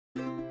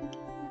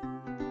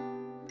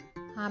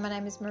My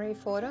name is Marie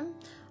Fordham.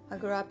 I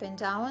grew up in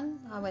Darwin.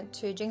 I went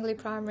to Jingley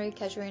Primary,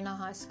 Casuarina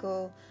High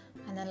School,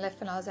 and then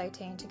left when I was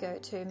 18 to go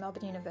to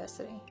Melbourne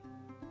University.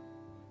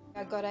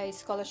 I got a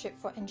scholarship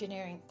for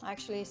engineering. I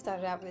actually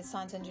started out with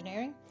science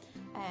engineering,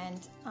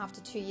 and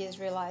after 2 years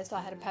realised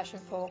I had a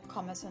passion for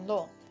commerce and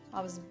law.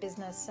 I was in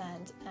business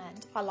and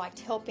I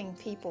liked helping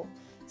people,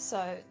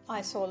 so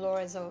I saw law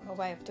as a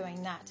way of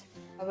doing that.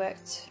 I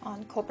worked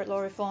on corporate law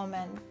reform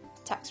and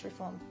tax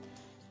reform.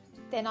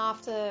 Then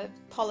after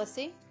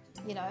policy,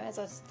 as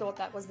I thought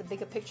that was the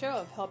bigger picture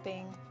of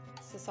helping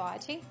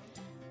society,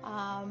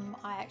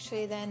 I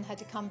actually then had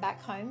to come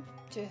back home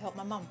to help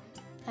my mum.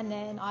 And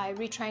then I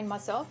retrained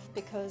myself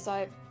because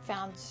I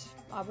found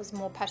I was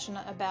more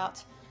passionate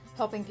about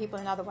helping people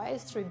in other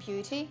ways through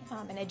beauty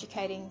and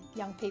educating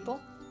young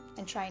people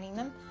and training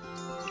them.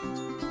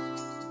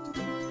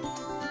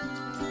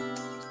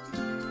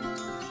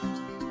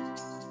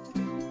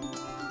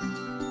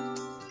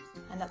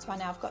 And that's why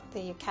now I've got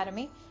the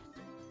Academy.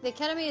 The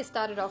Academy has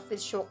started off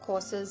with short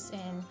courses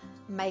in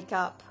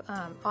makeup,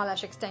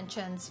 eyelash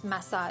extensions,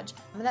 massage,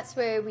 and that's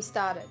where we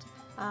started.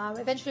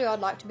 Eventually I'd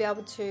like to be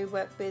able to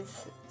work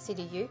with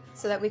CDU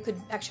so that we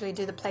could actually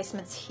do the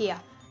placements here,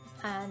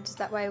 and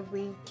that way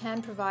we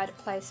can provide a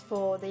place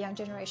for the young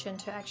generation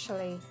to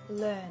actually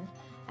learn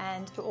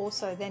and to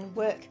also then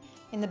work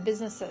in the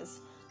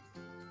businesses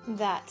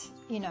that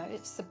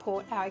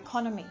support our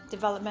economy,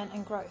 development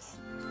and growth.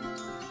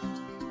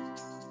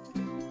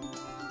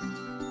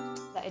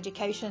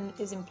 Education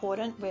is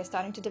important. We're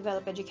starting to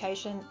develop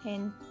education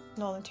in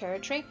Northern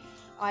Territory.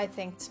 I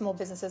think small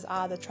businesses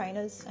are the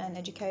trainers and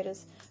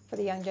educators for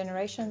the young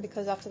generation,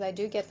 because after they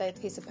do get their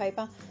piece of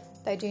paper,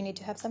 they do need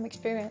to have some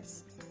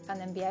experience and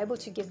then be able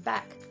to give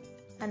back.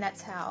 And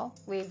that's how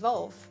we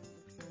evolve.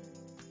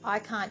 I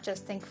can't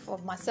just think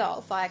of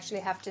myself. I actually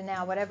have to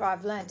now, whatever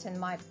I've learnt in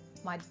my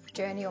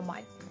journey or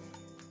my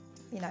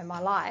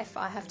life,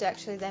 I have to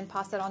actually then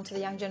pass that on to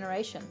the young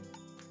generation.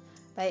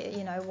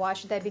 Why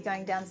should they be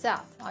going down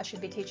south? I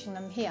should be teaching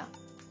them here.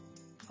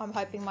 I'm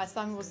hoping my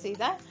son will see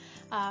that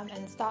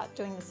and start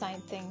doing the same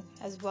thing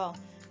as well.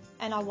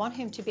 And I want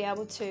him to be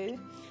able to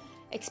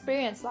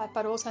experience life,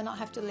 but also not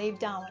have to leave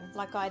Darwin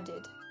like I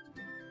did.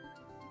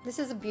 This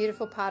is a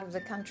beautiful part of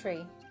the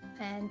country,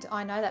 and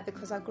I know that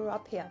because I grew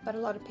up here, but a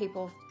lot of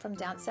people from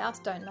down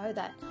south don't know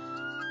that.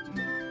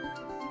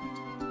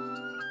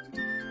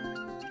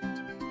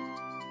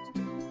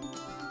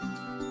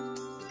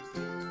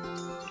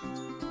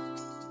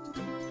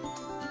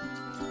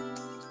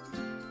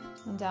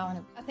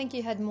 Darwin. I think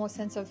you had more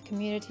sense of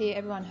community,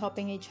 everyone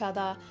helping each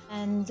other,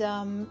 and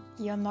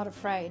you're not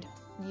afraid.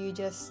 You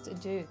just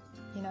do.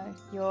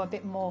 You're a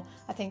bit more,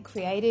 I think,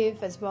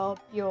 creative as well.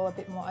 You're a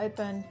bit more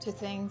open to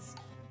things.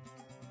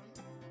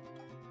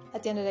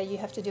 At the end of the day, you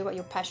have to do what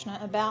you're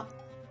passionate about.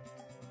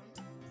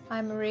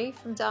 I'm Marie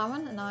from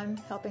Darwin, and I'm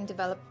helping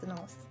develop the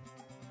North.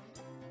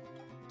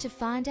 To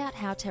find out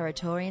how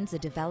Territorians are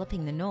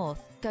developing the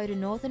North, go to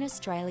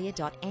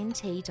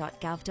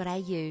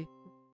northernaustralia.nt.gov.au.